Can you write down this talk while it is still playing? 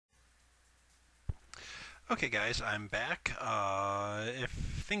Okay, guys, I'm back. If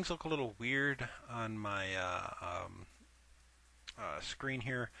things look a little weird on my screen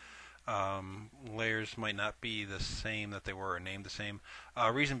here, layers might not be the same that they were or named the same.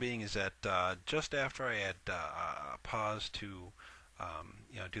 Reason being is that just after I had paused to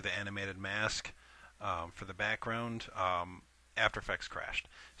do the animated mask for the background, After Effects crashed.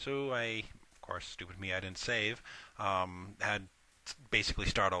 So of course, stupid me, I didn't save. Had basically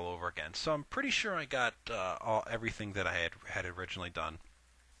start all over again. So I'm pretty sure I got everything that I had originally done.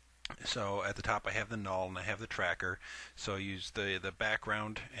 So at the top I have the null and I have the tracker. So I use the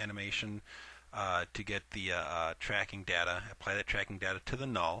background animation to get the tracking data, apply that tracking data to the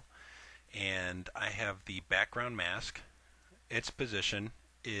null, and I have the background mask. Its position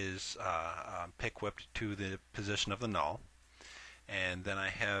is pick whipped to the position of the null, and then I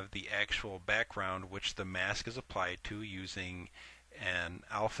have the actual background which the mask is applied to using an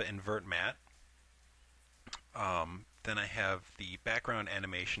alpha invert matte. Then I have the background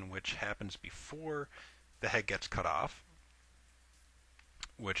animation which happens before the head gets cut off,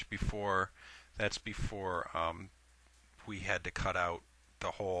 which that's before we had to cut out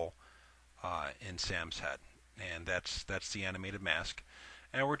the hole in Sam's head, and that's the animated mask,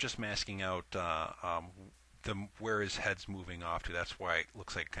 and we're just masking out where his head's moving off to. That's why it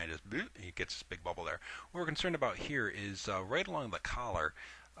looks like kind of he gets this big bubble there. What we're concerned about here is right along the collar.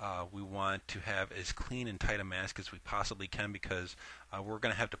 We want to have as clean and tight a mask as we possibly can because we're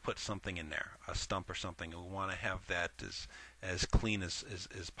going to have to put something in there, a stump or something. We want to have that as clean as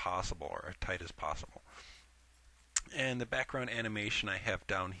possible or as tight as possible. And the background animation I have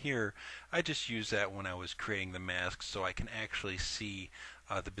down here, I just used that when I was creating the mask so I can actually see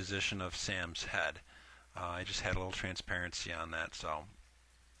the position of Sam's head. I just had a little transparency on that, so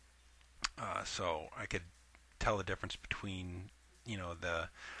I could tell the difference between the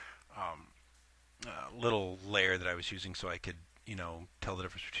little layer that I was using, so I could tell the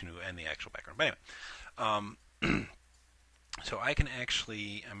difference between and the actual background. But anyway, so I can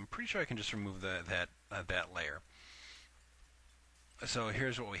actually, I'm pretty sure I can just remove that layer. So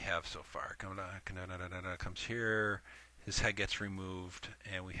here's what we have so far. Comes here. His head gets removed,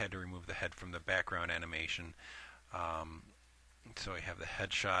 and we had to remove the head from the background animation. So we have the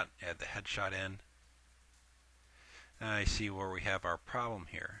headshot. Add the headshot in. Now I see where we have our problem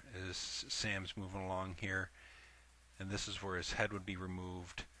here. Is Sam's moving along here, and this is where his head would be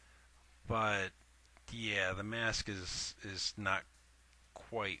removed. But yeah, the mask is not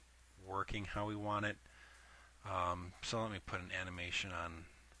quite working how we want it. So let me put an animation on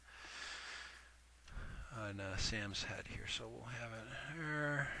Sam's head here. So we'll have it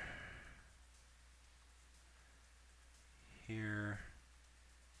here,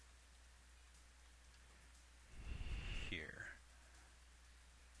 here.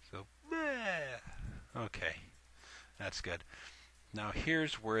 So, okay, that's good. Now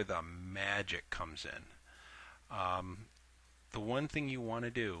here's where the magic comes in. The one thing you want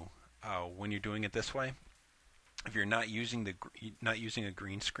to do when you're doing it this way, if you're not using a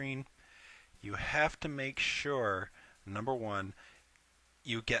green screen, you have to make sure, number one,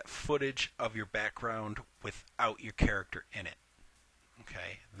 you get footage of your background without your character in it.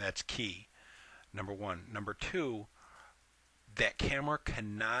 Okay, that's key. Number one. Number two, that camera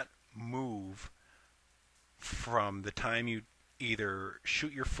cannot move from the time you either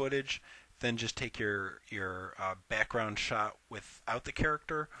shoot your footage, then just take your background shot without the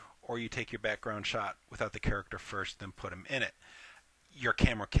character, or you take your background shot without the character first, then put him in it. Your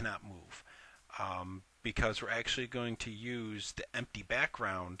camera cannot move because we're actually going to use the empty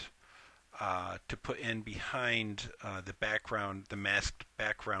background to put in behind the masked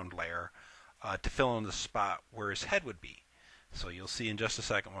background layer to fill in the spot where his head would be. So you'll see in just a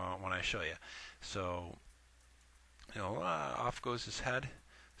second when I show you. So off goes his head.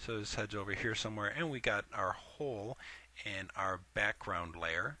 So his head's over here somewhere, and we got our hole in our background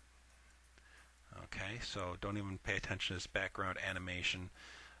layer. Okay, so don't even pay attention to this background animation.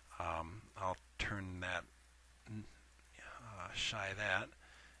 I'll turn that, shy that,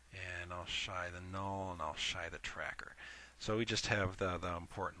 and I'll shy the null, and I'll shy the tracker. So we just have the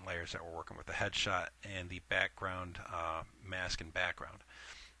important layers that we're working with, the headshot and the background mask and background.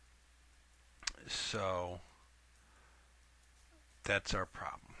 So that's our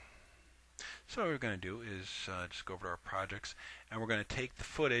problem. So what we're going to do is just go over to our projects, and we're going to take the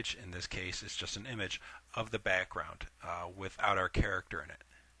footage, in this case it's just an image, of the background without our character in it.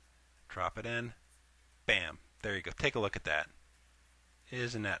 Drop it in. Bam. There you go. Take a look at that.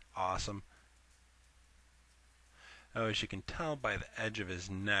 Isn't that awesome? Oh, as you can tell by the edge of his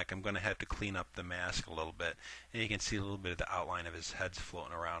neck, I'm going to have to clean up the mask a little bit, and you can see a little bit of the outline of his head's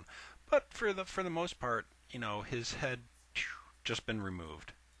floating around. But for the most part, his head just been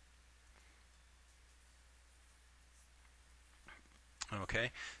removed.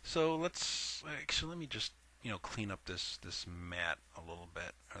 Okay, so let me just clean up this mat a little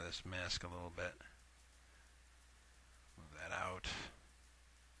bit, or this mask a little bit. Move that out.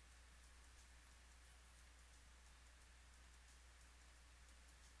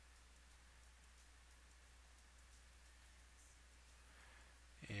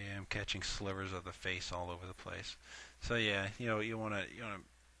 Yeah, I'm catching slivers of the face all over the place. So yeah, you want to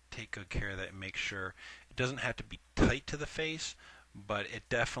take good care of that and make sure it doesn't have to be tight to the face, but it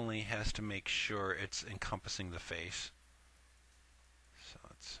definitely has to make sure it's encompassing the face.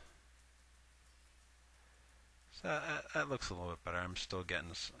 So that looks a little bit better. I'm still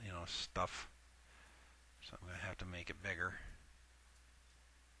getting stuff, so I'm gonna have to make it bigger.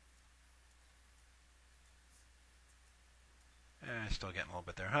 Still getting a little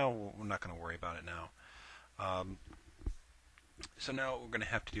bit there. Oh, we're not going to worry about it now. Um, so now what we're going to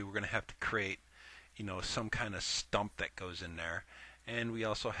have to do, we're going to have to create, some kind of stump that goes in there, and we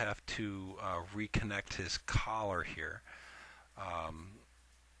also have to reconnect his collar here. Um,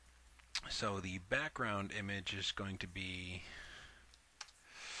 so the background image is going to be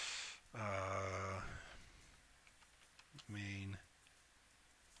main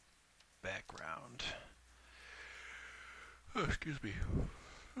background. Oh, excuse me.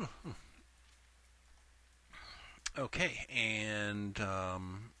 Okay, and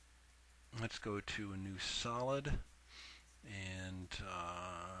let's go to a new solid and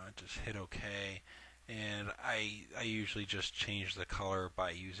just hit OK. And I usually just change the color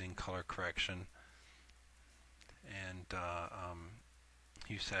by using color correction and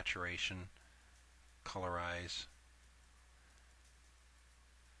hue saturation, colorize,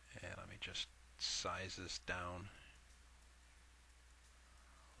 and let me just size this down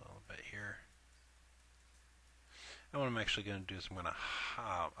a little bit here. And what I'm actually going to do is I'm going to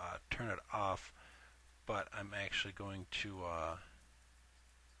turn it off, but I'm actually going to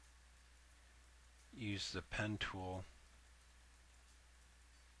use the pen tool.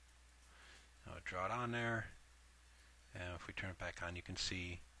 I'll draw it on there, and if we turn it back on, you can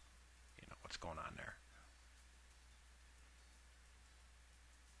see what's going on there.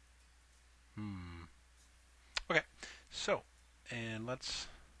 Okay, so, and let's,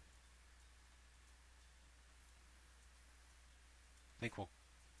 I think we'll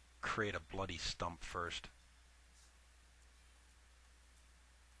create a bloody stump first.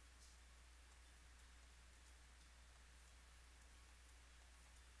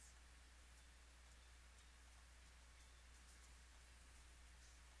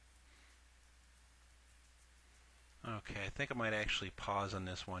 Okay, I think I might actually pause on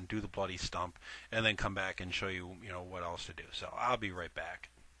this one, do the bloody stump, and then come back and show you, what else to do. So I'll be right back.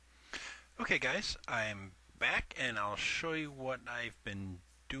 Okay, guys, I'm back, and I'll show you what I've been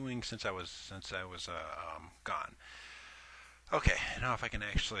doing since I was gone. Okay, now if I can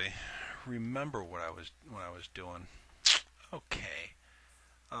actually remember what I was doing. Okay.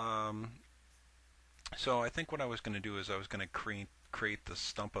 So I think what I was going to do is I was going to create the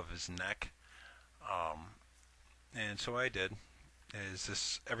stump of his neck. And so I did.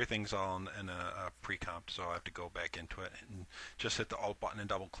 Everything's all in a pre-comp, so I have to go back into it and just hit the Alt button and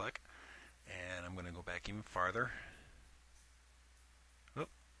double click. And I'm going to go back even farther. Oop,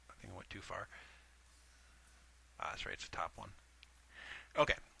 I think I went too far. That's right, it's the top one.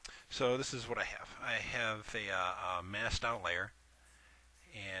 Okay, so this is what I have. I have a masked out layer,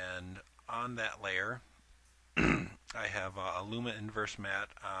 and on that layer, I have a Luma inverse matte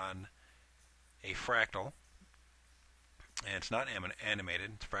on a fractal, and it's not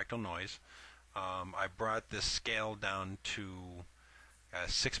animated, it's fractal noise. I brought this scale down to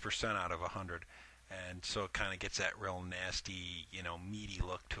 6% out of 100, and so it kind of gets that real nasty, meaty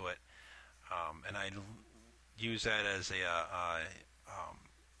look to it. And I use that as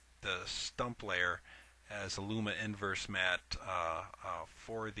the stump layer as a Luma inverse matte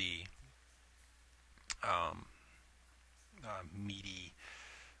for the meaty,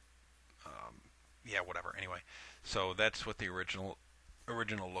 whatever. Anyway, so that's what the original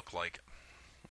looked like.